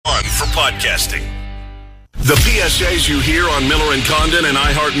podcasting. The PSAs you hear on Miller and Condon and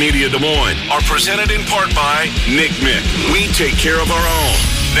iHeartMedia Des Moines are presented in part by Nick Mick. We take care of our own.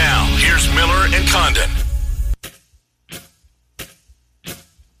 Now, here's Miller and Condon.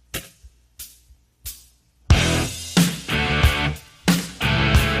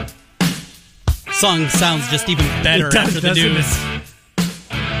 Song sounds just even better after the news.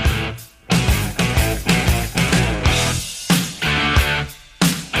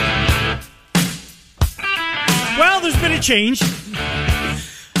 Well, there's been a change.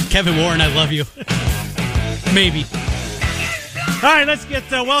 Kevin Warren, I love you. Maybe. All right, let's get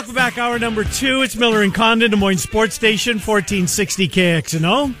welcome back. Hour number 2. It's Miller and Condon, Des Moines Sports Station, 1460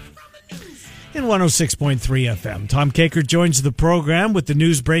 KXNO. In 106.3 FM. Tom Kakert joins the program with the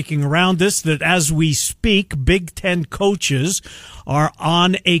news breaking around us that as we speak, Big Ten coaches are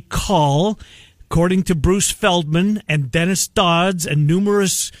on a call. According to Bruce Feldman and Dennis Dodds and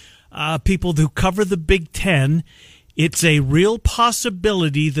numerous people who cover the Big Ten, it's a real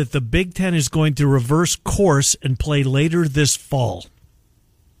possibility that the Big Ten is going to reverse course and play later this fall.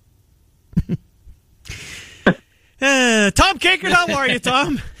 Tom Kakert, how are you,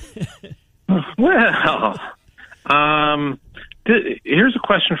 Tom? Well, here's a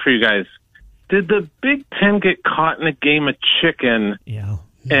question for you guys. Did the Big Ten get caught in a game of chicken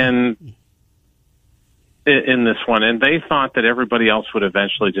and in this one? And they thought that everybody else would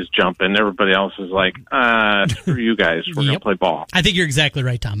eventually just jump in. Everybody else is like, screw you guys. We're going to play ball. I think you're exactly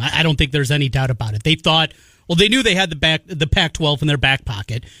right, Tom. I don't think there's any doubt about it. They thought, well, they knew they had the Pac-12 in their back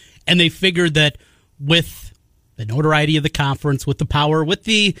pocket, and they figured that with the notoriety of the conference, with the power, with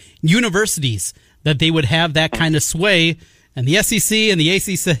the universities, that they would have that kind of sway. And the SEC and the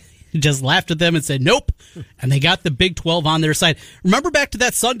ACC just laughed at them and said, nope. And they got the Big 12 on their side. Remember back to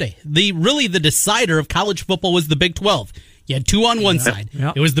that Sunday, the decider of college football was the Big 12. You had 2 on one side.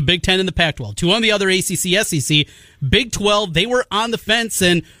 Yep. It was the Big 10 and the Pac-12. 2 on the other, ACC, SEC. Big 12, they were on the fence,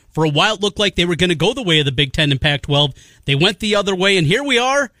 and for a while it looked like they were going to go the way of the Big 10 and Pac-12. They went the other way, and here we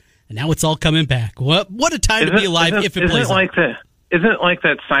are. And now it's all coming back. What a time to be alive if it plays out. Isn't it like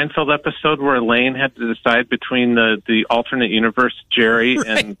that Seinfeld episode where Elaine had to decide between the alternate universe Jerry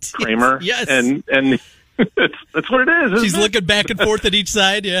and Kramer? Yes. And that's what it is. She's looking back and forth at each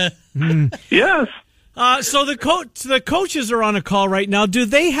side, yeah. Yes. So the coaches are on a call right now. Do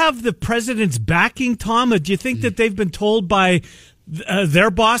they have the president's backing, Tom? Or do you think that they've been told by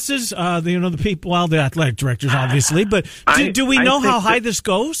their bosses, the people, well, the athletic directors, obviously, but do we know how high this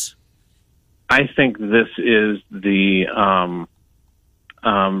goes? I think this is the,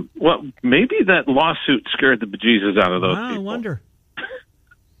 maybe that lawsuit scared the bejesus out of those people. I wonder.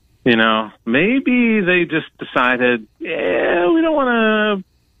 Maybe they just decided, we don't want to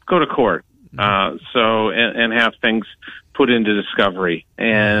go to court. And have things put into discovery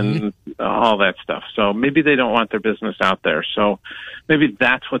and all that stuff. So maybe they don't want their business out there. So maybe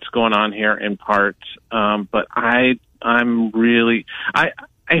that's what's going on here in part. But I'm really,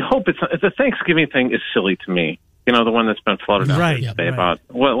 I hope the Thanksgiving thing is silly to me. The one that's been floated out there today about,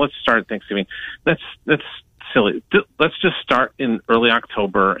 well, let's start Thanksgiving. That's silly. Let's just start in early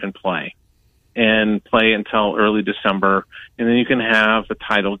October and play until early December. And then you can have a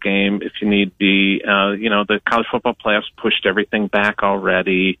title game if you need be. The college football playoffs pushed everything back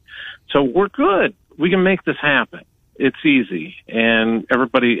already. So we're good. We can make this happen. It's easy. And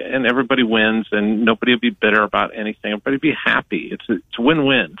everybody wins, and nobody will be bitter about anything. Everybody will be happy. It's a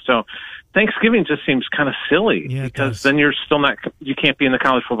win-win. So Thanksgiving just seems kind of silly because then you're still you can't be in the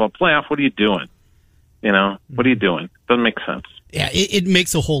college football playoff. What are you doing? What are you doing? Doesn't make sense. Yeah, it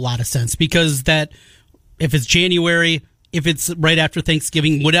makes a whole lot of sense because that if it's January, if it's right after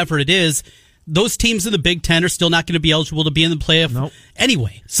Thanksgiving, whatever it is, those teams in the Big Ten are still not going to be eligible to be in the playoff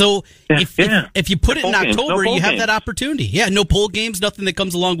anyway. So if you put it in October, you have that opportunity. Yeah, no poll games, nothing that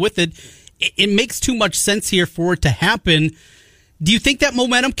comes along with it. It makes too much sense here for it to happen. Do you think that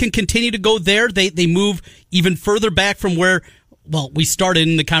momentum can continue to go there? They move even further back from where, we started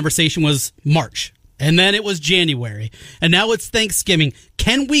and the conversation was March. And then it was January. And now it's Thanksgiving.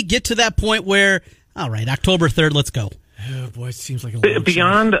 Can we get to that point where, all right, October 3rd, let's go? Oh, boy, it seems like a long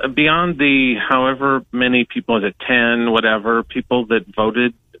beyond the however many people, is it 10, whatever, people that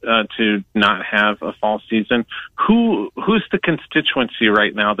voted to not have a fall season, who's the constituency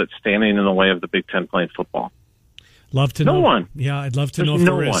right now that's standing in the way of the Big Ten playing football? Love to know. No one. Yeah, I'd love to know if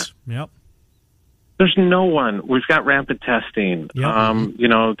there is. Yep. There's no one. We've got rapid testing. Yep.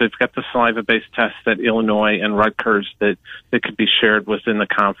 They've got the saliva-based tests that Illinois and Rutgers that could be shared within the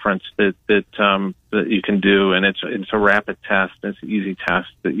conference that you can do, and it's a rapid test. It's an easy test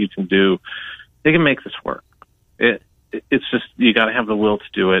that you can do. They can make this work. it's just, you got to have the will to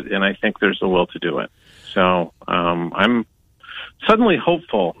do it, and I think there's the will to do it. So I'm suddenly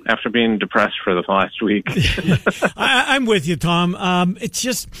hopeful after being depressed for the last week. I'm with you, Tom. It's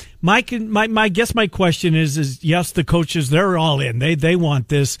just my question is yes, the coaches, they're all in. They want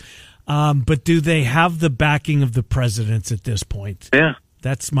this, but do they have the backing of the presidents at this point? Yeah,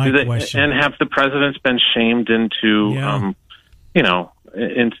 that's my question. And have the presidents been shamed into,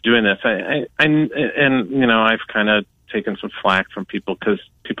 into doing this? I've kind of taken some flack from people because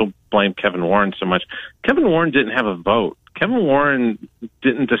people blame Kevin Warren so much. Kevin Warren didn't have a vote. Kevin Warren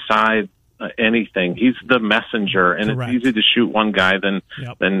didn't decide anything. He's the messenger, and Correct. It's easy to shoot one guy than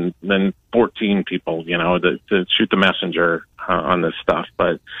 14 people, to shoot the messenger on this stuff.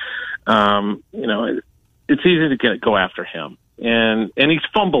 But it's easy to go after him, and he's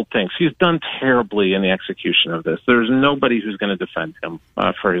fumbled things. He's done terribly in the execution of this. There's nobody who's going to defend him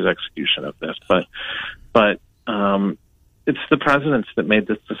for his execution of this, but it's the presidents that made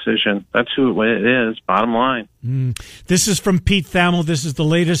this decision. That's who it is, bottom line. This is from Pete Thamel. This is the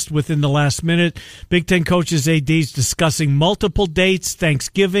latest within the last minute. Big Ten coaches, ADs discussing multiple dates,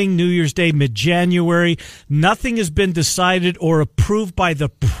 Thanksgiving, New Year's Day, mid-January. Nothing has been decided or approved by the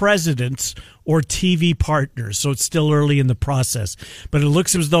presidents or TV partners, so it's still early in the process. But it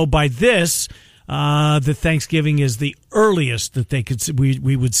looks as though by this, the Thanksgiving is the earliest that they could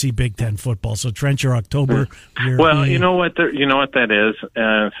we would see Big Ten football. So Trench or October. Well, you know what that is.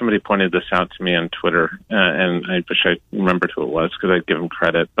 Somebody pointed this out to me on Twitter, and I wish I remembered who it was because I'd give them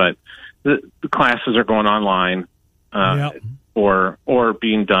credit. But the classes are going online, or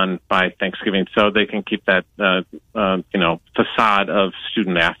being done by Thanksgiving, so they can keep that facade of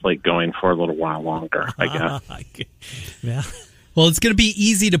student athlete going for a little while longer, I guess. Yeah. Well, it's going to be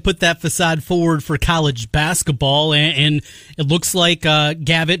easy to put that facade forward for college basketball, and it looks like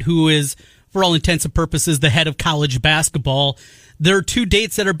Gavitt, who is, for all intents and purposes, the head of college basketball, there are two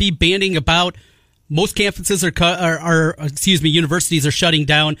dates that are be banding about. Most campuses universities are shutting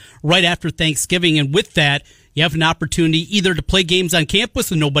down right after Thanksgiving, and with that, you have an opportunity either to play games on campus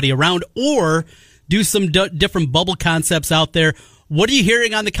with nobody around or do some different bubble concepts out there. What are you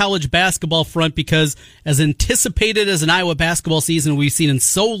hearing on the college basketball front? Because as anticipated as an Iowa basketball season we've seen in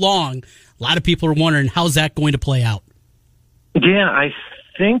so long, a lot of people are wondering how's that going to play out. Yeah, I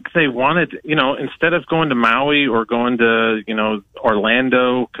think they wanted, instead of going to Maui or going to,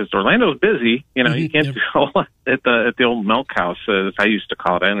 Orlando, because Orlando's busy, you can't do all at the old Milk House, as I used to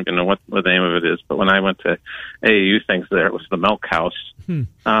call it. I don't even know what the name of it is, but when I went to AAU things there, it was the Milk House.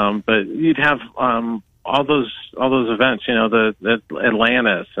 But you'd have all those events, the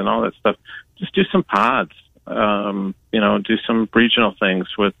Atlantis and all that stuff. Just do some pods, do some regional things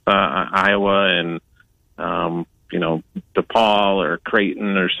with Iowa and DePaul or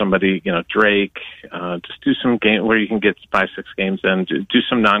Creighton or somebody, Drake. Just do some game where you can get 5-6 games in. Do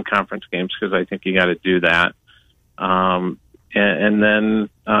some non-conference games because I think you got to do that. And then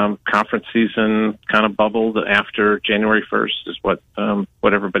conference season kind of bubbled after January 1st is what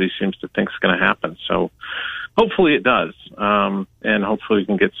everybody seems to think is going to happen. So hopefully it does, and hopefully we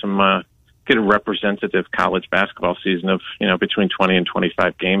can get a representative college basketball season of between 20 and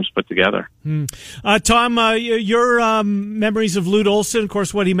 25 games put together. Tom, your memories of Lute Olson, of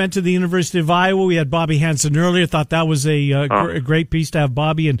course, what he meant to the University of Iowa. We had Bobby Hansen earlier. Thought that was a great piece to have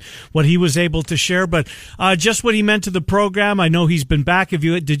Bobby and what he was able to share. But just what he meant to the program. I know he's been back.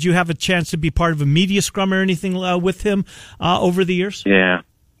 Did you have a chance to be part of a media scrum or anything with him over the years?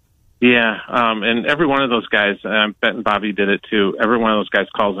 Yeah, and every one of those guys, I'm betting Bobby did it too, every one of those guys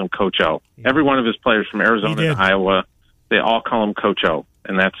calls him Coach O. Yeah. Every one of his players from Arizona to Iowa, they all call him Coach O,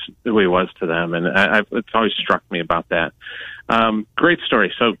 and that's the way he was to them, and it's always struck me about that. Great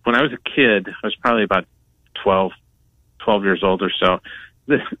story. So when I was a kid, I was probably about 12 years old or so,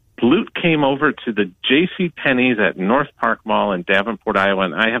 Lute came over to the J.C. Penney's at North Park Mall in Davenport, Iowa,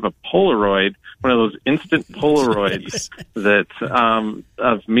 and I have a Polaroid, one of those instant Polaroids that's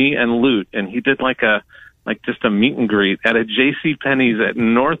of me and Lute, and he did just a meet and greet at a J.C. Penney's at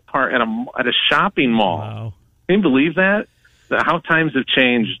North Park at a shopping mall. Wow. Can you believe that? How times have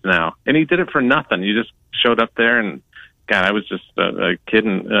changed now. And he did it for nothing. You just showed up there, and God, I was just a kid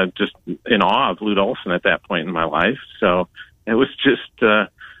and just in awe of Lute Olson at that point in my life. So it was just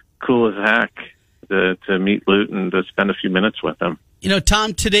cool as heck to meet Lute and to spend a few minutes with him.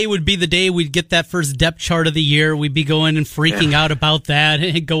 Tom, today would be the day we'd get that first depth chart of the year. We'd be going and freaking out about that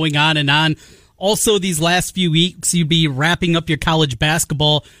and going on and on. Also, these last few weeks, you'd be wrapping up your college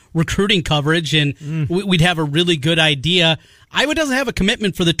basketball recruiting coverage, and we'd have a really good idea. Iowa doesn't have a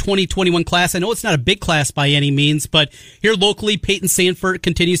commitment for the 2021 class. I know it's not a big class by any means, but here locally, Peyton Sanford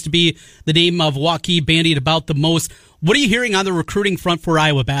continues to be the name of Waukee bandied about the most. What are you hearing on the recruiting front for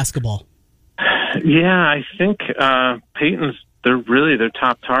Iowa basketball? Yeah, I think Peyton's they're their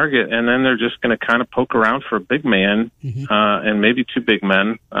top target, and then they're just going to kind of poke around for a big man and maybe two big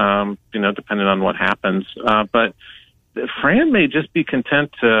men, depending on what happens. But Fran may just be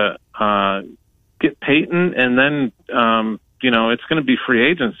content to get Peyton, and then it's going to be free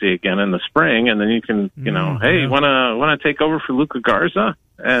agency again in the spring, and then you can hey, want to take over for Luka Garza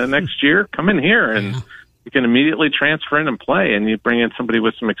next year? Come in here and. Yeah. You can immediately transfer in and play, and you bring in somebody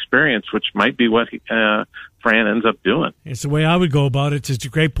with some experience, which might be what Fran ends up doing. It's the way I would go about it. It's a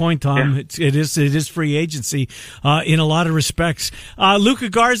great point, Tom. Yeah. It is free agency in a lot of respects. Luka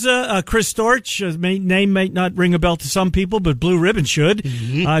Garza, Chris Storch, name might not ring a bell to some people, but Blue Ribbon should.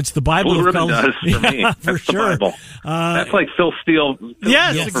 It's the Bible. Blue Ribbon does for me. That's for sure. That's like Phil Steele.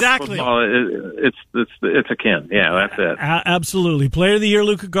 Yes, exactly. It's akin. Yeah, that's it. Absolutely. Player of the Year,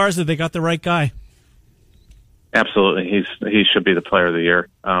 Luka Garza. They got the right guy. Absolutely, he should be the player of the year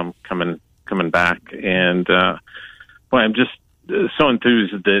coming back, and I'm just so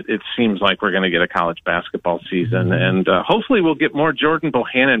enthused that it seems like we're going to get a college basketball season, and hopefully we'll get more Jordan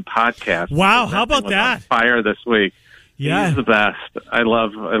Bohannon podcasts. Wow, how about that? Fire this week. Yeah, he's the best. I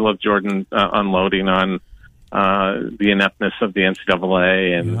love Jordan unloading on the ineptness of the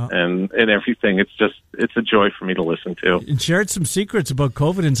NCAA and everything. It's a joy for me to listen to. And shared some secrets about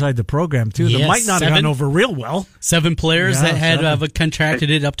COVID inside the program too. That might not have gone over real well. 7 players that had contracted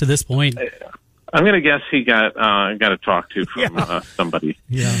it up to this point. I'm going to guess he got a talk to from somebody.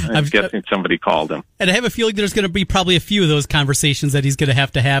 Yeah, I'm guessing somebody called him. And I have a feeling there's going to be probably a few of those conversations that he's going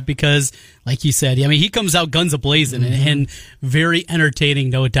to have because, like you said, I mean, he comes out guns a-blazing and very entertaining,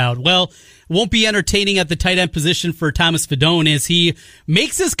 no doubt. Well, won't be entertaining at the tight end position for Thomas Fidone as he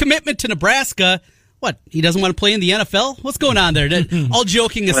makes his commitment to Nebraska. What, he doesn't want to play in the NFL? What's going on there? All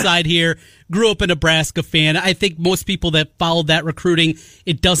joking aside here, grew up a Nebraska fan. I think most people that followed that recruiting,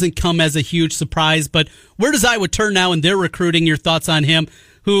 it doesn't come as a huge surprise. But where does Iowa turn now in their recruiting? Your thoughts on him,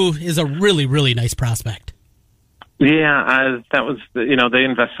 who is a really, really nice prospect? Yeah, that was, they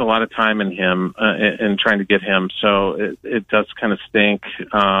invested a lot of time in him, in trying to get him. So it does kind of stink.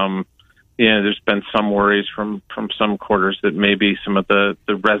 There's been some worries from some quarters that maybe some of the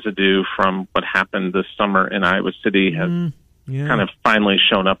residue from what happened this summer in Iowa City has kind of finally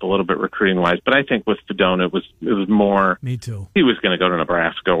shown up a little bit recruiting wise. But I think with Fidone, it was more. Me too. He was going to go to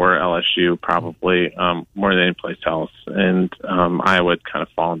Nebraska or LSU probably more than any place else, and Iowa had kind of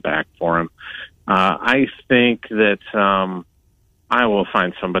fallen back for him. I think that I will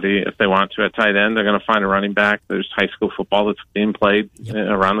find somebody if they want to at tight end. They're going to find a running back. There's high school football that's being played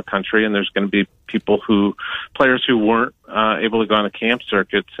around the country, and there's going to be players who weren't able to go on the camp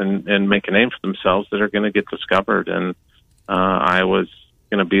circuits and make a name for themselves that are going to get discovered. And I was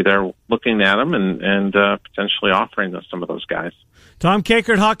going to be there looking at them and potentially offering some of those guys. Tom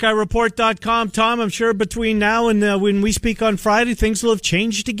Kakert, HawkeyeReport.com. Tom, I'm sure between now and when we speak on Friday, things will have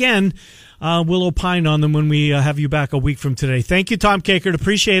changed again. We'll opine on them when we have you back a week from today. Thank you, Tom Kakert.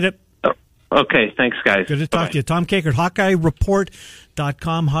 Appreciate it. Okay, thanks, guys. Good to talk to you. Tom Kakert,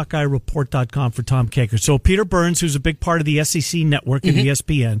 HawkeyeReport.com, HawkeyeReport.com for Tom Kakert. So Peter Burns, who's a big part of the SEC network and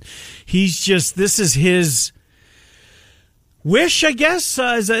ESPN, this is his wish, I guess,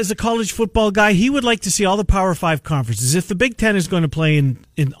 as a college football guy. He would like to see all the Power 5 conferences. If the Big Ten is going to play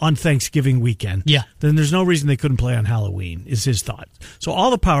on Thanksgiving weekend, then there's no reason they couldn't play on Halloween, is his thought. So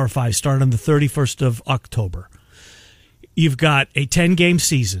all the Power 5 start on the 31st of October. You've got a 10-game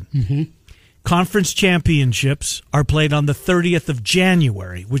season. Mm-hmm. Conference championships are played on the 30th of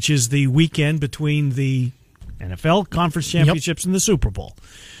January, which is the weekend between the NFL conference championships and the Super Bowl.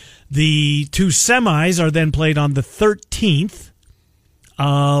 The two semis are then played on the 13th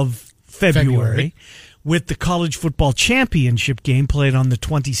of February, with the college football championship game played on the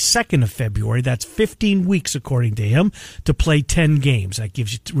 22nd of February. That's 15 weeks, according to him, to play 10 games. That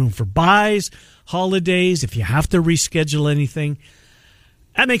gives you room for buys, holidays, if you have to reschedule anything.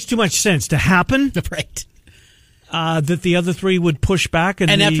 That makes too much sense to happen. Right. That the other three would push back. And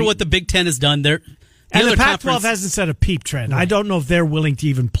after what the Big Ten has done, the Pac-12 hasn't set a peep trend. Right. I don't know if they're willing to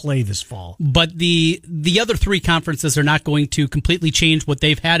even play this fall. But the other three conferences are not going to completely change what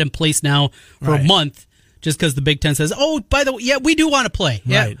they've had in place now for a month, just because the Big Ten says, oh, by the way, we do want to play.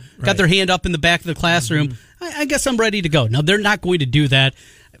 Yeah, got their hand up in the back of the classroom. Mm-hmm. I guess I'm ready to go. Now, they're not going to do that.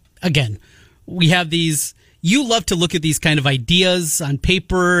 Again, we have these. You love to look at these kind of ideas on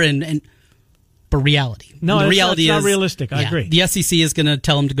paper but reality. No, the reality is not realistic. I agree. The SEC is going to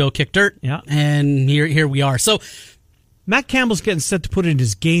tell them to go kick dirt. Yeah. And here we are. So Matt Campbell's getting set to put in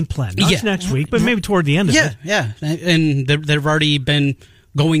his game plan. Not next week, but maybe toward the end of it. Yeah. And they've already been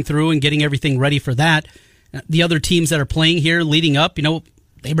going through and getting everything ready for that. the other teams that are playing here leading up,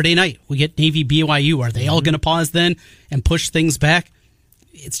 Labor Day night, we get Navy BYU. Are they all going to pause then and push things back?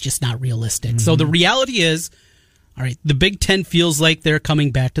 It's just not realistic. So the reality is, all right, the Big Ten feels like they're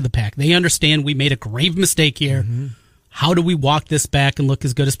coming back to the pack. They understand we made a grave mistake here. How do we walk this back and look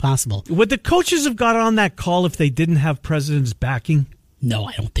as good as possible? Would the coaches have got on that call if they didn't have president's backing? No,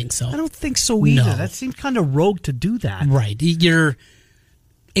 I don't think so. I don't think so either. No. That seems kind of rogue to do that. Right.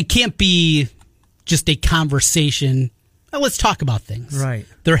 It can't be just a conversation. Well, let's talk about things. Right.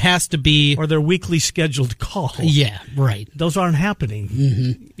 There has to be... Or their weekly scheduled call. Yeah, right. Those aren't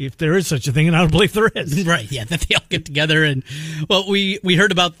happening. If there is such a thing, and I don't believe there is. Right, yeah, that they all get together. And well, we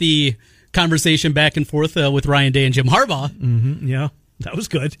heard about the conversation back and forth with Ryan Day and Jim Harbaugh. Yeah, that was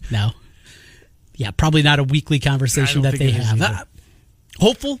good. No. Yeah, probably not a weekly conversation that they have.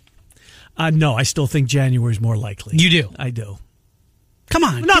 Hopeful? No, I still think January is more likely. You do? I do. Come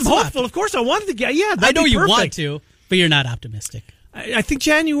on. No, I'm hopeful. Of course, I wanted to get. Yeah, I know you want to, but you're not optimistic. I think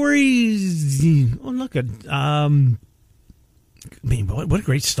January. Oh, look at. What a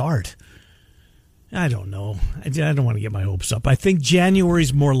great start. I don't know. I don't want to get my hopes up. I think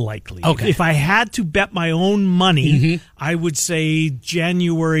January's more likely. Okay. If I had to bet my own money, I would say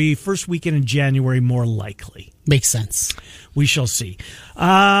January, first weekend in January, more likely. Makes sense. We shall see.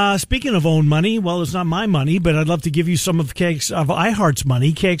 Speaking of own money, well, it's not my money, but I'd love to give you some of iHeart's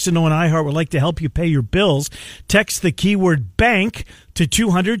money. KXNO and iHeart would like to help you pay your bills. Text the keyword BANK to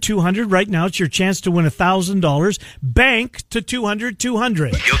 200-200. Right now, it's your chance to win $1,000. BANK to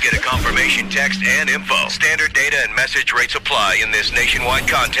 200-200. You'll get a confirmation text and info. Standard data and message rates apply in this nationwide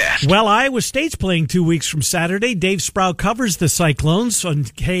contest. Well, Iowa State's playing 2 weeks from Saturday. Dave Sproul covers the Cyclones on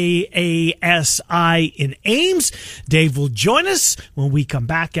KASI in Ames. Dave will join us when we come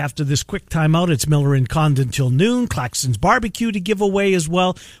back after this quick timeout. It's Miller and Condon till noon. Claxton's Barbecue to give away as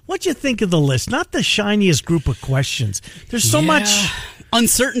well. What'd you think of the list? Not the shiniest group of questions. There's so much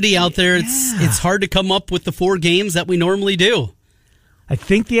uncertainty out there. It's hard to come up with the 4 games that we normally do. I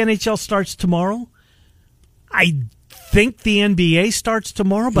think the NHL starts tomorrow. I think the NBA starts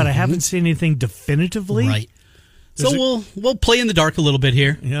tomorrow, but I haven't seen anything definitively. Right. So we'll play in the dark a little bit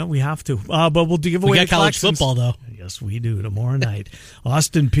here. Yeah, we have to. But we'll give away. We got college football though. Yes, we do tomorrow night.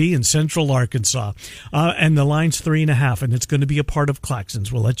 Austin P in Central Arkansas, and the line's 3.5, and it's going to be a part of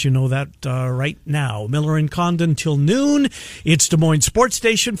Claxons. We'll let you know that right now. Miller and Condon till noon. It's Des Moines Sports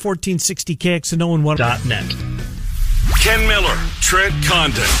Station 1460 KXNO and .net. Ken Miller, Trent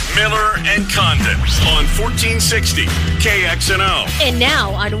Condon, Miller and Condon on 1460 KXNO. And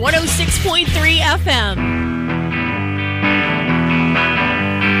now on 106.3 FM.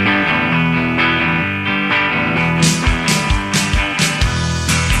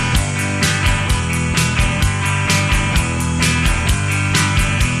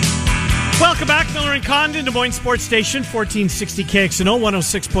 Welcome back, Miller and Condon, Des Moines Sports Station, 1460 KXNO,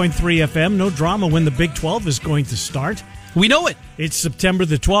 106.3 FM. No drama when the Big 12 is going to start. We know it. It's September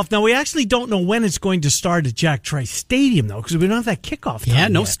the 12th. Now, we actually don't know when it's going to start at Jack Trice Stadium, though, because we don't have that kickoff time. Yeah,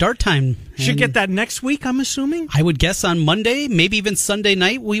 no yet. Start time. Should get that next week, I'm assuming? I would guess on Monday, maybe even Sunday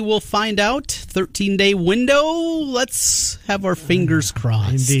night, we will find out. 13-day window. Let's have our fingers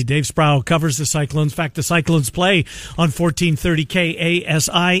crossed. Indeed. Dave Sproul covers the Cyclones. In fact, the Cyclones play on 1430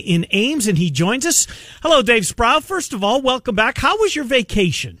 KASI in Ames, and he joins us. Hello, Dave Sproul. First of all, welcome back. How was your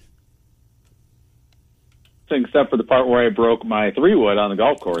vacation? Except for the part where I broke my 3-wood on the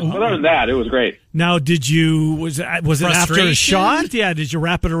golf course. But other than that, it was great. Now, was it after a shot? Yeah, did you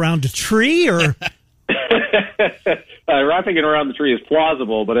wrap it around a tree or? Wrapping it around the tree is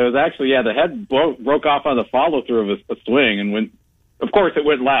plausible, but it was actually, the head broke off on the follow through of a swing, and of course it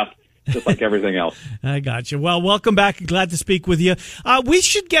went left. Just like everything else. I got you. Well, welcome back. Glad to speak with you. We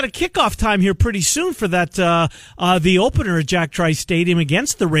should get a kickoff time here pretty soon for that the opener at Jack Trice Stadium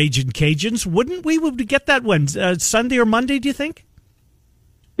against the Ragin' Cajuns. Wouldn't we get that when? Sunday or Monday, do you think?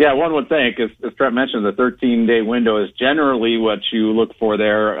 Yeah, one would think. As Trent mentioned, the 13-day window is generally what you look for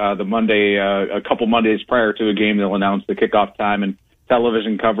there. The Monday, a couple Mondays prior to a game, they'll announce the kickoff time and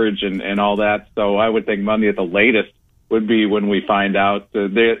television coverage and all that. So I would think Monday at the latest would be when we find out.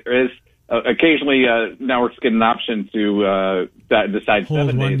 There is occasionally networks get an option to decide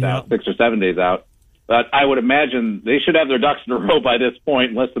 7 days out, 6 or 7 days out. But I would imagine they should have their ducks in a row by this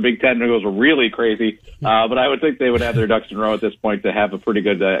point, unless the Big Ten goes really crazy. But I would think they would have their ducks in a row at this point to have a pretty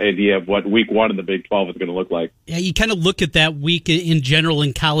good idea of what Week 1 in the Big 12 is going to look like. Yeah, you kind of look at that week in general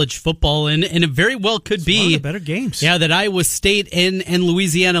in college football, and it very well could be one of the better games. Yeah, that Iowa State and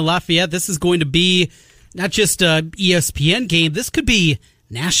Louisiana Lafayette. This is going to be not just a ESPN game. This could be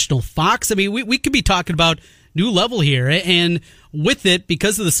National Fox. I mean, we could be talking about new level here. And with it,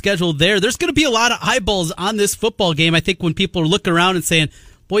 because of the schedule there's going to be a lot of eyeballs on this football game. I think when people are looking around and saying,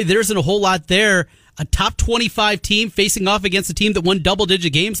 boy, there isn't a whole lot there, a top 25 team facing off against a team that won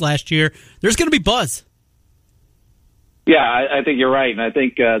double-digit games last year, there's going to be buzz. Yeah, I think you're right. And I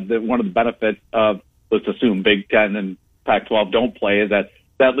think that one of the benefits of, let's assume, Big Ten and Pac-12 don't play is that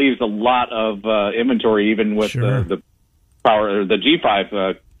leaves a lot of inventory, even with the power, the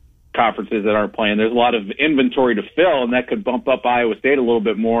G5 conferences that aren't playing. There's a lot of inventory to fill, and that could bump up Iowa State a little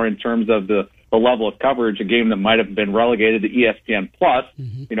bit more in terms of the level of coverage. A game that might have been relegated to ESPN Plus,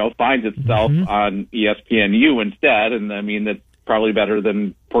 finds itself on ESPNU instead. And I mean, that's probably better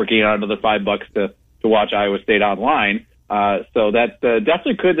than forking out another $5 to watch Iowa State online. So that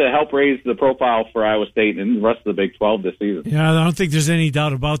definitely could help raise the profile for Iowa State and the rest of the Big 12 this season. Yeah, I don't think there's any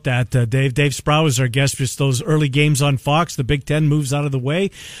doubt about that, Dave. Dave Sproul is our guest. Just those early games on Fox. The Big Ten moves out of the way.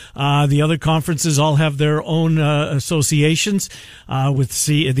 The other conferences all have their own associations with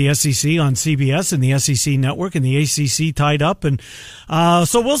the SEC on CBS and the SEC Network and the ACC tied up. And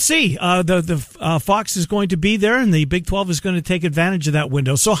so we'll see. The Fox is going to be there, and the Big 12 is going to take advantage of that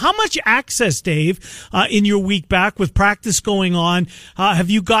window. So how much access, Dave, in your week back with practice going on,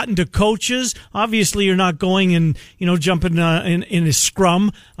 have you gotten to coaches? Obviously, you're not going and jumping in a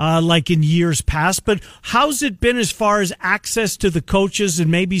scrum like in years past. But how's it been as far as access to the coaches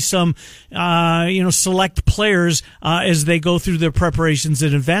and maybe some select players as they go through their preparations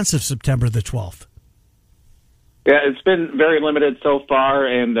in advance of September the 12th? Yeah, it's been very limited so far,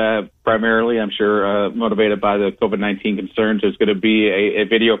 and primarily, I'm sure, motivated by the COVID-19 concerns. There's going to be a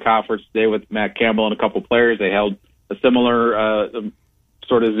video conference today with Matt Campbell and a couple players. They held a similar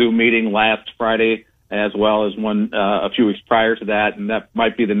sort of Zoom meeting last Friday, as well as one a few weeks prior to that, and that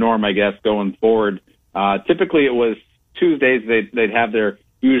might be the norm, I guess, going forward. Typically, it was Tuesdays they'd have their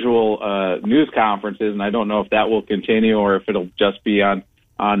usual news conferences, and I don't know if that will continue or if it'll just be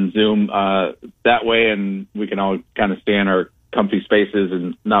on Zoom that way, and we can all kind of stay in our comfy spaces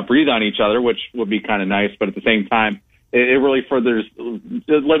and not breathe on each other, which would be kind of nice. But at the same time, it really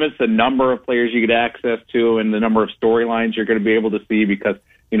it limits the number of players you get access to and the number of storylines you're going to be able to see, because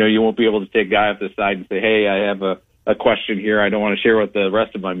you won't be able to take a guy off the side and say, hey, I have a question here I don't want to share with the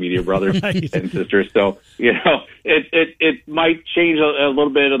rest of my media brothers and sisters. So it might change a little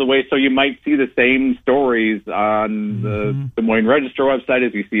bit of the way. So you might see the same stories on the Des Moines Register website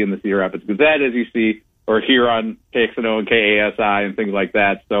as you see in the Cedar Rapids Gazette, as you see or here on KXNO and KASI and things like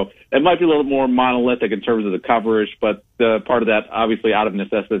that. So it might be a little more monolithic in terms of the coverage, but part of that obviously out of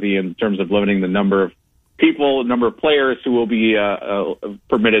necessity in terms of limiting the number of people, number of players who will be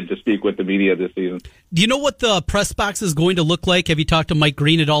permitted to speak with the media this season. Do you know what the press box is going to look like? Have you talked to Mike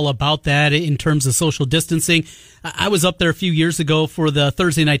Green at all about that in terms of social distancing? I was up there a few years ago for the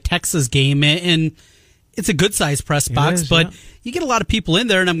Thursday night Texas game, and it's a good-sized press box, but you get a lot of people in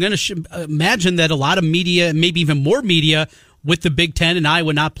there, and I'm going to imagine that a lot of media, maybe even more media, with the Big Ten and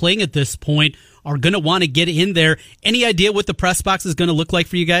Iowa not playing at this point, are going to want to get in there. Any idea what the press box is going to look like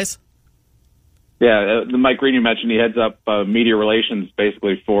for you guys? Yeah, the Mike Green you mentioned, he heads up media relations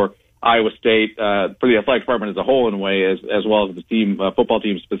basically for Iowa State, for the athletic department as a whole in a way, as well as the team, football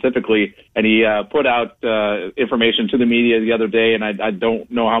team specifically. And he put out information to the media the other day, and I don't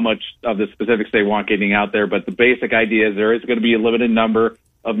know how much of the specifics they want getting out there, but the basic idea is there is going to be a limited number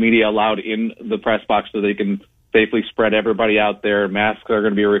of media allowed in the press box so they can safely spread everybody out there. Masks are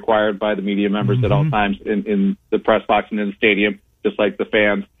going to be required by the media members at all times in the press box and in the stadium, just like the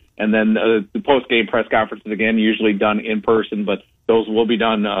fans. And then the post-game press conferences, again, usually done in person, but those will be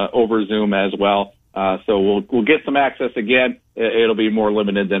done over Zoom as well. So we'll get some access again. It'll be more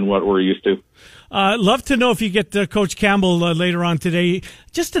limited than what we're used to. Love to know if you get Coach Campbell later on today.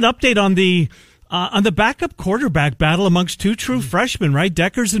 Just an update on the backup quarterback battle amongst two true freshmen, right?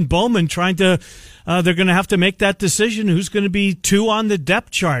 Deckers and Bowman trying to, they're going to have to make that decision. Who's going to be two on the depth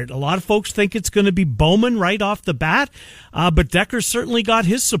chart? A lot of folks think it's going to be Bowman right off the bat, but Deckers certainly got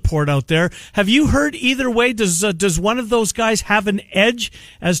his support out there. Have you heard either way? Does one of those guys have an edge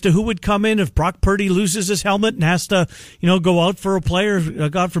as to who would come in if Brock Purdy loses his helmet and has to, go out for a player?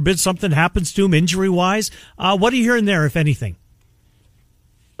 God forbid something happens to him injury wise. What are you hearing there, if anything?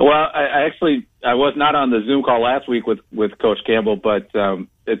 Well, I was not on the Zoom call last week with Coach Campbell, but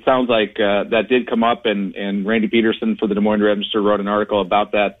it sounds like that did come up, and Randy Peterson for the Des Moines Register wrote an article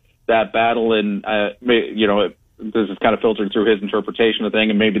about that battle, and this is kind of filtered through his interpretation of the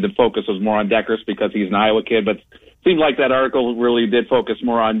thing, and maybe the focus was more on Deckers because he's an Iowa kid, but it seemed like that article really did focus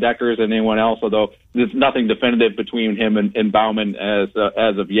more on Deckers than anyone else, although there's nothing definitive between him and Bauman as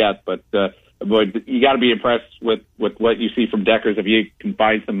of yet, but but you got to be impressed with what you see from Deckers. If you can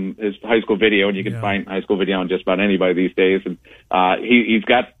find his high school video, and you can find high school video on just about anybody these days, and he's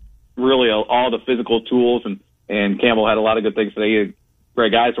got really all the physical tools, and Campbell had a lot of good things today.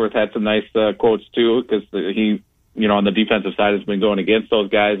 Greg Eisworth had some nice quotes too, because he, on the defensive side has been going against those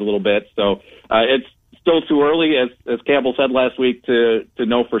guys a little bit. So it's still too early, as Campbell said last week, to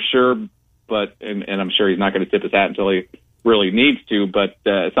know for sure. But and I'm sure he's not going to tip his hat until he really needs to. But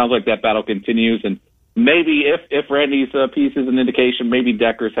it sounds like that battle continues, and maybe if Randy's piece is an indication, maybe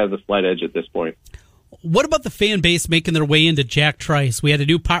Deckers has a slight edge at this point. What about the fan base making their way into Jack Trice? We had a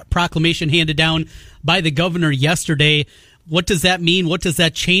new proclamation handed down by the governor yesterday. What does that mean? What does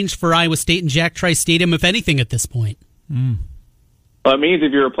that change for Iowa State and Jack Trice Stadium, if anything, at this point? Well, it means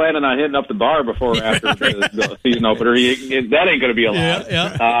if you were planning on hitting up the bar before or after the season opener, that ain't going to be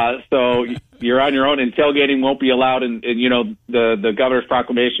allowed. So you're on your own, and tailgating won't be allowed. And the governor's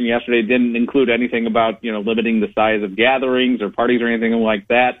proclamation yesterday didn't include anything about limiting the size of gatherings or parties or anything like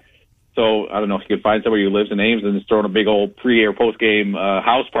that. So I don't know if you could find somebody who lives in Ames and just throwing a big old pre or post game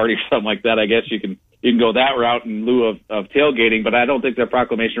house party or something like that. I guess you can go that route in lieu of tailgating, but I don't think that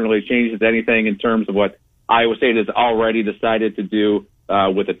proclamation really changes anything in terms of what Iowa State has already decided to do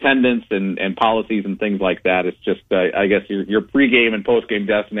with attendance and policies and things like that. It's just, I guess, your pregame and postgame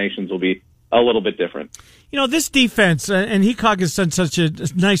destinations will be a little bit different. This defense, and Heacock has done such a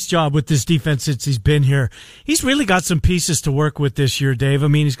nice job with this defense since he's been here. He's really got some pieces to work with this year, Dave. I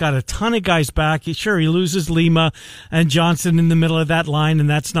mean, he's got a ton of guys back. He loses Lima and Johnson in the middle of that line, and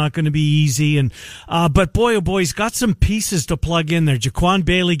that's not going to be easy. And but boy, oh boy, he's got some pieces to plug in there. Jaquan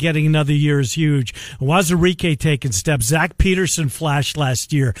Bailey getting another year is huge. Wazirike taking steps. Zach Peterson flashed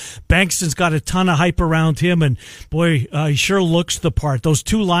last year. Bankston's got a ton of hype around him, and boy, he sure looks the part. Those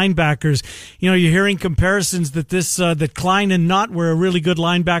two linebackers, you're hearing comparisons that that Klein and Knott were a really good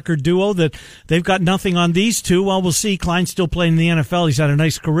linebacker duo, that they've got nothing on these two. Well, we'll see. Klein's still playing in the NFL. He's had a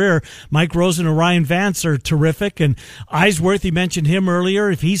nice career. Mike Rosen and Ryan Vance are terrific. And Eisworth, he mentioned him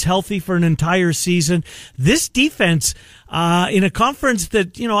earlier. If he's healthy for an entire season, this defense, in a conference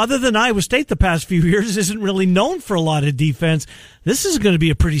that, other than Iowa State the past few years, isn't really known for a lot of defense, this is going to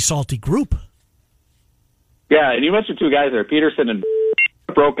be a pretty salty group. Yeah, and you mentioned two guys there. Peterson and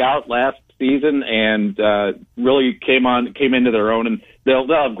broke out last season and really came into their own, and they'll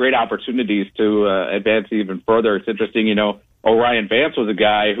have great opportunities to advance even further. It's interesting, Orion Vance was a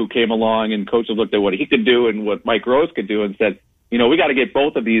guy who came along and coaches looked at what he could do and what Mike Rose could do and said, we got to get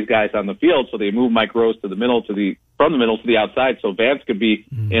both of these guys on the field. So they moved Mike Rose from the middle to the outside, so Vance could be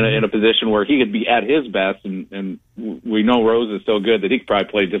in a position where he could be at his best. And we know Rose is so good that he could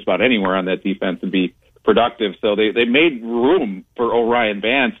probably play just about anywhere on that defense and be productive. So they made room for Orion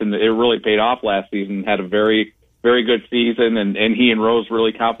Vance, and it really paid off last season. Had a very, very good season, and he and Rose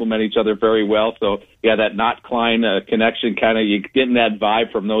really complement each other very well. So yeah, that Knott Klein connection, kind of, you getting that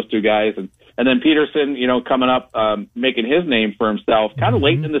vibe from those two guys, and then Peterson, coming up, making his name for himself, kind of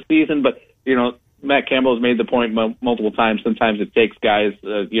late in the season, but Matt Campbell has made the point multiple times. Sometimes it takes guys,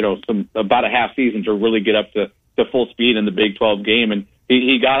 about a half season to really get up to full speed in the Big 12 game, and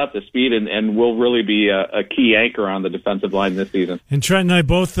he got up to speed and will really be a key anchor on the defensive line this season. And Trent and I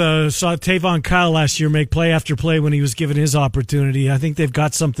both saw Tavon Kyle last year make play after play when he was given his opportunity. I think they've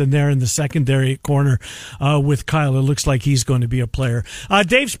got something there in the secondary corner with Kyle. It looks like he's going to be a player.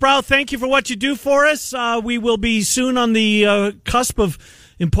 Dave Sproul, thank you for what you do for us. We will be soon on the cusp of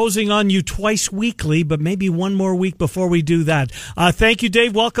imposing on you twice weekly, but maybe one more week before we do that. Thank you,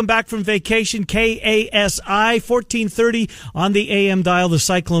 Dave. Welcome back from vacation. KASI 1430 on the AM dial. The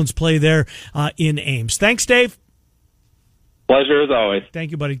Cyclones play there in Ames. Thanks, Dave. Pleasure as always. Thank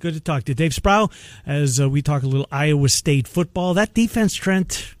you, buddy. Good to talk to you. Dave Sproul, as we talk a little Iowa State football. That defense,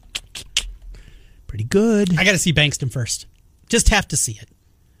 Trent, pretty good. I got to see Bankston first. Just have to see it.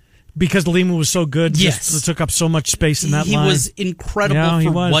 Because Lima was so good, yes, just took up so much space in that line. He was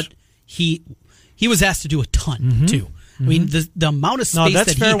incredible what he was asked to do a ton too. I mean, the amount of space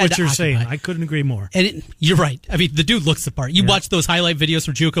that's that fair he had what to you're occupy. saying. I couldn't agree more. And you're right. I mean, the dude looks the part. You watch those highlight videos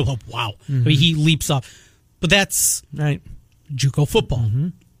for JUCO. Oh, wow. I mean, he leaps off. But that's right. JUCO football.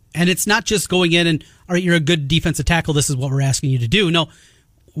 And it's not just going in and, all right, you're a good defensive tackle. This is what we're asking you to do. No,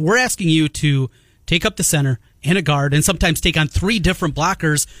 we're asking you to take up the center and a guard and sometimes take on three different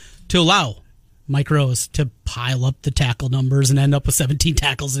blockers to allow Mike Rose to pile up the tackle numbers and end up with 17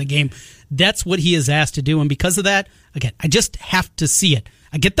 tackles in a game. That's what he is asked to do. And because of that, again, I just have to see it.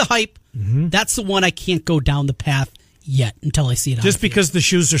 I get the hype. That's the one I can't go down the path yet until I see it. Just because the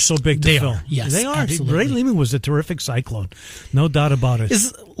shoes are so big to fill. Yes, they are. Absolutely. Ray Lima was a terrific Cyclone. No doubt about it.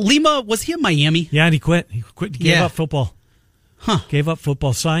 Was he in Miami? Yeah, and he quit. He gave up football. Gave up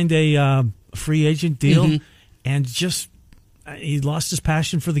football. Signed a a free agent deal, and just he lost his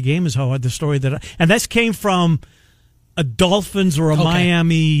passion for the game. Is how the story and this came from a Dolphins or a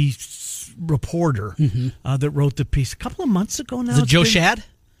Miami reporter that wrote the piece a couple of months ago now. Is it Joe Shad?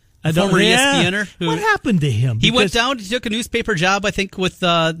 Former ESPNer. What happened to him? He went down, he took a newspaper job, I think, with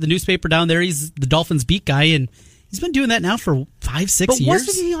the newspaper down there. He's the Dolphins beat guy, and he's been doing that now for 5-6 years. But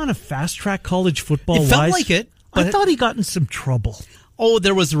wasn't he on a fast track college football? It felt like it. I thought he got in some trouble. Oh,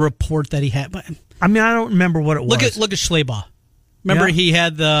 there was a report that he had. But I mean, I don't remember what it was. Look at Schleybaugh. Remember he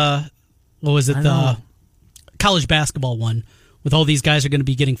had the college basketball one with all these guys are going to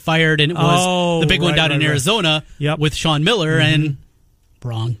be getting fired, and it was the big one down in Arizona with Sean Miller, and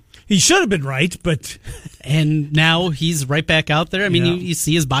wrong. He should have been right, but... And now he's right back out there. I mean, you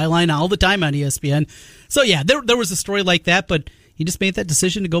see his byline all the time on ESPN. So, yeah, there was a story like that, but he just made that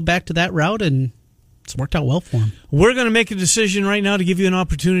decision to go back to that route, and it's worked out well for him. We're going to make a decision right now to give you an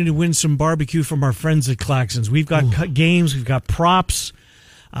opportunity to win some barbecue from our friends at Claxons. We've got games, we've got props.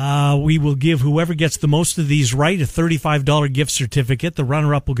 We will give whoever gets the most of these right a $35 gift certificate. The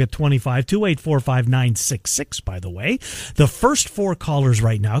runner-up will get $25. 2845966, by the way. The first 4 callers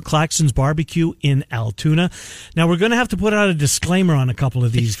right now, Claxons Barbecue in Altoona. Now, we're going to have to put out a disclaimer on a couple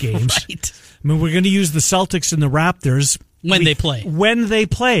of these games. Right. I mean, we're going to use the Celtics and the Raptors. When they play. When they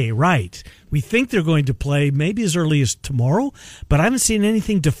play, right. We think they're going to play maybe as early as tomorrow, but I haven't seen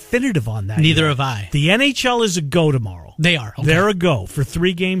anything definitive on that Neither yet. have I. The NHL is a go tomorrow. They are. Okay. They're a go for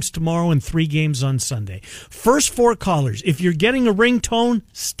 3 games tomorrow and 3 games on Sunday. First 4 callers. If you're getting a ringtone,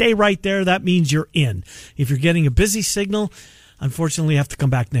 stay right there. That means you're in. If you're getting a busy signal, unfortunately, you have to come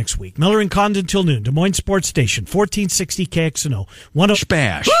back next week. Miller and Condon till noon. Des Moines Sports Station, 1460 KXNO.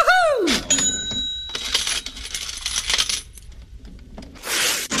 Spash. Woohoo!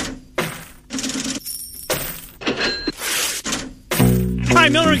 Hi,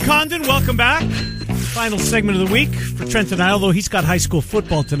 Miller and Condon. Welcome back. Final segment of the week for Trent and I, although he's got high school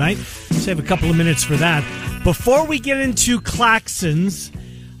football tonight. Save a couple of minutes for that. Before we get into Claxons,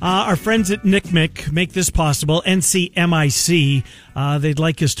 our friends at NCMIC make this possible. NCMIC, they'd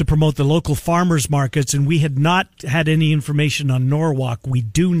like us to promote the local farmers markets, and we had not had any information on Norwalk. We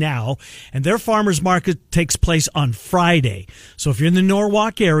do now, and their farmers market takes place on Friday. So if you're in the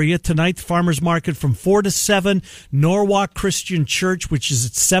Norwalk area, tonight, the farmers market from 4 to 7, Norwalk Christian Church, which is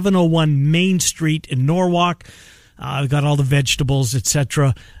at 701 Main Street in Norwalk. We've got all the vegetables,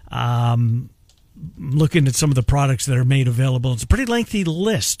 etc. Looking at some of the products that are made available. It's a pretty lengthy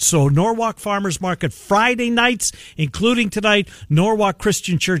list. So Norwalk Farmers Market Friday nights, including tonight, Norwalk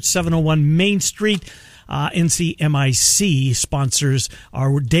Christian Church, 701 Main Street. NCMIC sponsors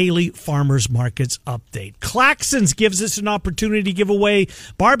our daily farmers markets update. Claxons gives us an opportunity to give away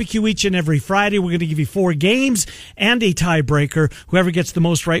barbecue each and every Friday. We're going to give you 4 games and a tiebreaker. Whoever gets the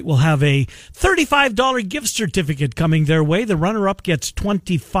most right will have a $35 gift certificate coming their way. The runner-up gets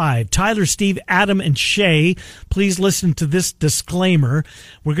 $25. Tyler, Steve, Adam, and Shay, please listen to this disclaimer.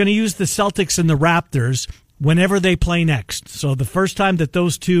 We're going to use the Celtics and the Raptors whenever they play next. So the first time that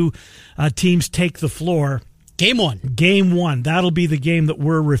those 2 teams take the floor. Game 1. Game 1. That'll be the game that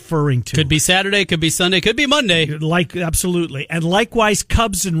we're referring to. Could be Saturday, could be Sunday, could be Monday. Absolutely. And likewise,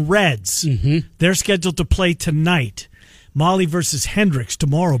 Cubs and Reds. They're scheduled to play tonight. Molly versus Hendricks.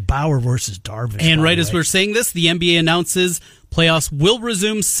 Tomorrow, Bauer versus Darvish. And right as we're saying this, the NBA announces playoffs will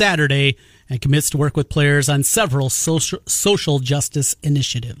resume Saturday and commits to work with players on several social justice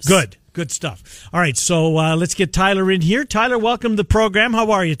initiatives. Good stuff. All right, so let's get Tyler in here. Tyler, welcome to the program.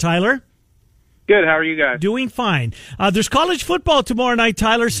 How are you, Tyler? Good. How are you guys? Doing fine. There's college football tomorrow night,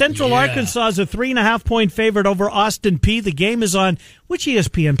 Tyler. Central Arkansas is a 3.5-point favorite over Austin Peay. The game is on which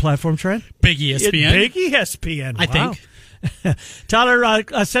ESPN platform, Trent? Big ESPN. Big ESPN. I think.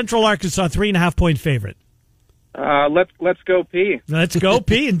 Tyler, Central Arkansas, 3.5-point favorite. Let's go P. Let's go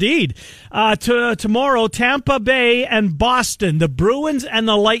P, indeed. Tomorrow, Tampa Bay and Boston, the Bruins and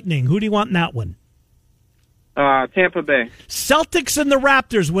the Lightning. Who do you want in that one? Tampa Bay. Celtics and the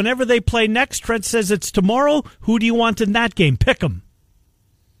Raptors, whenever they play next, Trent says it's tomorrow. Who do you want in that game? Pick them.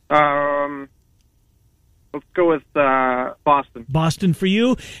 Let's go with Boston. Boston for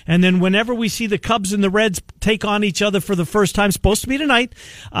you. And then whenever we see the Cubs and the Reds take on each other for the first time, supposed to be tonight,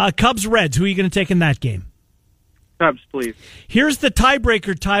 Cubs-Reds, who are you going to take in that game? Cubs, please. Here's the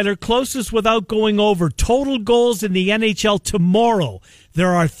tiebreaker, Tyler. Closest without going over. Total goals in the NHL tomorrow.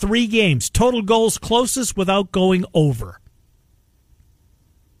 There are 3 games. Total goals closest without going over.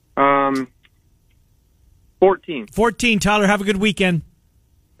 14. 14, Tyler. Have a good weekend.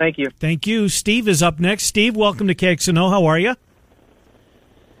 Thank you. Thank you. Steve is up next. Steve, welcome to KXNO. How are you?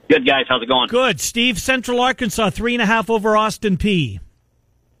 Good, guys. How's it going? Good. Steve, Central Arkansas, 3.5 over Austin Peay.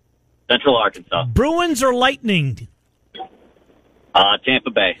 Central Arkansas. Bruins or Lightning? Tampa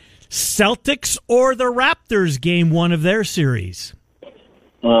Bay. Celtics or the Raptors, game one of their series?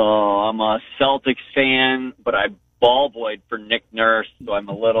 Oh, I'm a Celtics fan, but I ball boyed for Nick Nurse, so I'm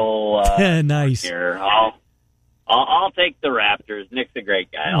a little nice. Here. I'll take the Raptors. Nick's a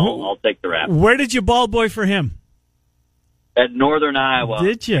great guy. I'll take the Raptors. Where did you ball boy for him? At Northern Iowa.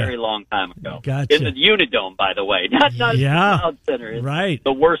 Did you? A very long time ago. Gotcha. In the Unidome, by the way. Not yeah. the Cloud Center. It's right.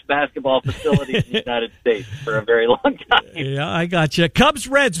 the worst basketball facility in the United States for a very long time. Yeah, I got you. Cubs,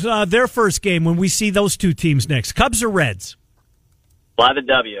 Reds, their first game when we see those two teams next. Cubs or Reds? Fly the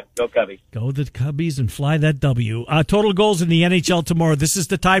W. Go Cubbies. Go the Cubbies and fly that W. Total goals in the NHL tomorrow. This is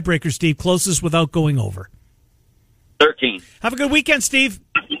the tiebreaker, Steve. Closest without going over. 13. Have a good weekend, Steve.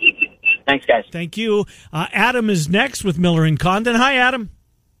 Thanks, guys. Thank you. Adam is next with Miller and Condon. Hi, Adam.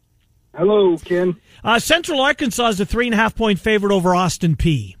 Hello, Ken. Central Arkansas is a 3.5-point favorite over Austin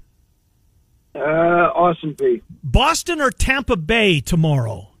P. Austin P. Boston or Tampa Bay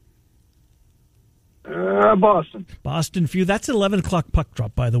tomorrow? Boston. Boston for you. That's an 11 o'clock puck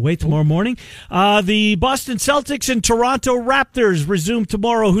drop, by the way, tomorrow morning. The Boston Celtics and Toronto Raptors resume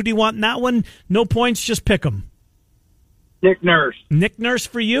tomorrow. Who do you want in that one? No points, just pick them. Nick Nurse. Nick Nurse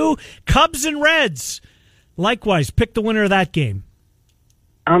for you. Cubs and Reds. Likewise, pick the winner of that game.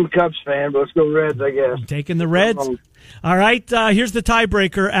 I'm a Cubs fan, but let's go Reds, I guess. I'm taking the Reds. All right, here's the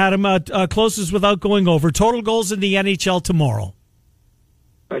tiebreaker, Adam. Closest without going over. Total goals in the NHL tomorrow.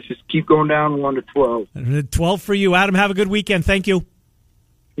 Let's just keep going down 1 to 12. 12 for you. Adam, have a good weekend. Thank you.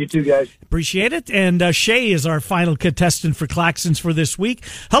 You too, guys. Appreciate it. And Shay is our final contestant for Claxons for this week.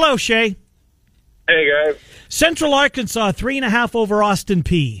 Hello, Shay. Hey, guys. Central Arkansas, 3.5 over Austin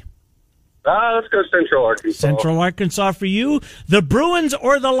P. Let's go Central Arkansas. Central Arkansas for you. The Bruins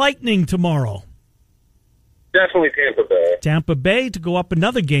or the Lightning tomorrow? Definitely Tampa Bay. Tampa Bay to go up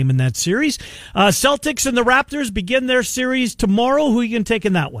another game in that series. Celtics and the Raptors begin their series tomorrow. Who are you going to take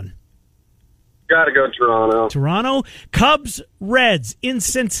in that one? Got to go Toronto. Toronto. Cubs, Reds in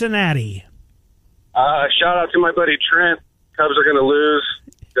Cincinnati. Shout out to my buddy Trent. Cubs are going to lose.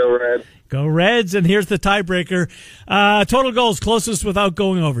 Go Reds. Go Reds. And here's the tiebreaker. Total goals closest without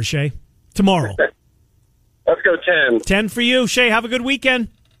going over, Shay. Tomorrow. Let's go 10. 10 for you. Shay, have a good weekend.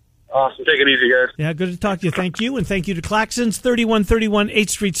 Awesome. Take it easy, guys. Yeah, good to talk to you. Thank you. And thank you to Claxons, 3131 8th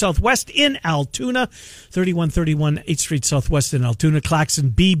Street Southwest in Altoona. 3131 8th Street Southwest in Altoona.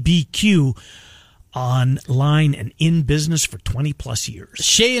 Claxon BBQ online and in business for 20 plus years.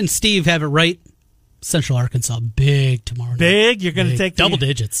 Shay and Steve have it right. Central Arkansas, big tomorrow night. Big? You're going to take double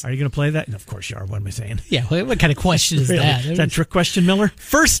digits. Are you going to play that? And of course you are. What am I saying? Yeah, what kind of question is really? that? Is that a trick question, Miller?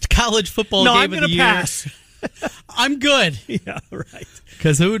 First college football game of the year. No, I'm going to pass. I'm good. Yeah, right.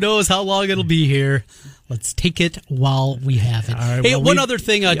 Because who knows how long it'll be here. Let's take it while we have it. Right, hey, one other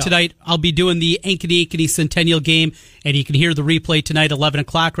thing tonight, I'll be doing the Ankeny Centennial game, and you can hear the replay tonight, 11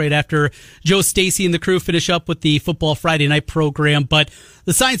 o'clock, right after Joe Stacy and the crew finish up with the Football Friday Night program. But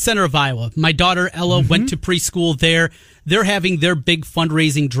the Science Center of Iowa, my daughter Ella went to preschool there. They're having their big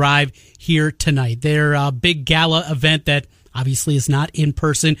fundraising drive here tonight. Their big gala event that obviously is not in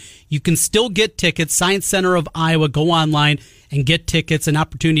person. You can still get tickets. Science Center of Iowa, go online and get tickets, an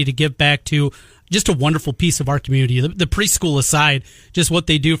opportunity to give back to just a wonderful piece of our community. The preschool aside, just what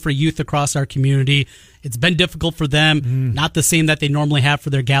they do for youth across our community. It's been difficult for them, not the same that they normally have for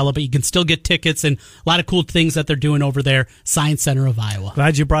their gala, but you can still get tickets and a lot of cool things that they're doing over there, Science Center of Iowa.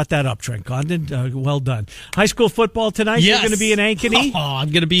 Glad you brought that up, Trent Condon. Well done. High school football tonight, yes. You're going to be in Ankeny. Oh, I'm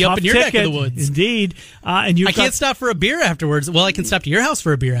going to be up in your neck of the woods. Indeed. And I can't stop for a beer afterwards. Well, I can stop to your house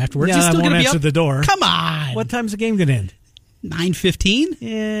for a beer afterwards. Yeah, You're still I won't going to be answer up? the door. Come on. What time's the game going to end? 9:15?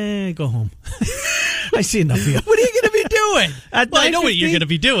 Yeah, go home. I see enough of you. What are you going to be doing? Well, I know what you're going to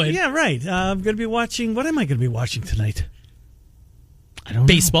be doing. Yeah, right. I'm going to be watching. What am I going to be watching tonight? I don't know.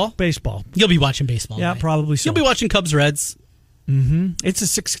 Baseball. You'll be watching baseball. Yeah, right? probably so. You'll be watching Cubs Reds. Mm-hmm. It's a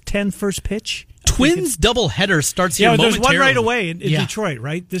 6:10 first pitch. Twins doubleheader starts here momentarily. There's one right away in Detroit,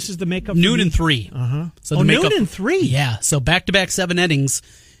 right? This is the makeup. Noon and 3. Uh-huh. So noon and 3? Yeah, so back-to-back 7 innings.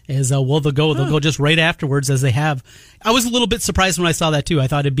 They'll go just right afterwards as they have. I was a little bit surprised when I saw that too. I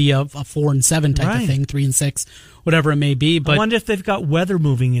thought it'd be a 4 and 7 type of thing, 3 and 6, whatever it may be. But I wonder if they've got weather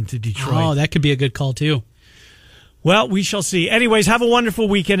moving into Detroit. Oh, that could be a good call too. Well, we shall see. Anyways, have a wonderful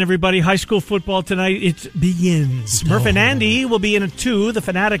weekend, everybody. High school football tonight, it begins. Murph and Andy will be in at 2, the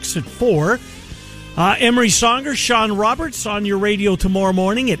Fanatics at 4. Emery Songer, Sean Roberts on your radio tomorrow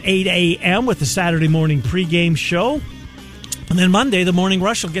morning at 8 a.m. with the Saturday morning pregame show. And then Monday, the Morning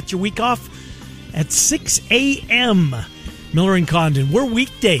Rush will get your week off at 6 a.m. Miller and Condon. We're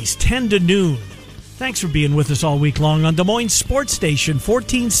weekdays, 10 to noon. Thanks for being with us all week long on Des Moines Sports Station,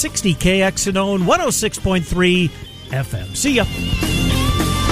 1460 KXNO and 106.3 FM. See ya.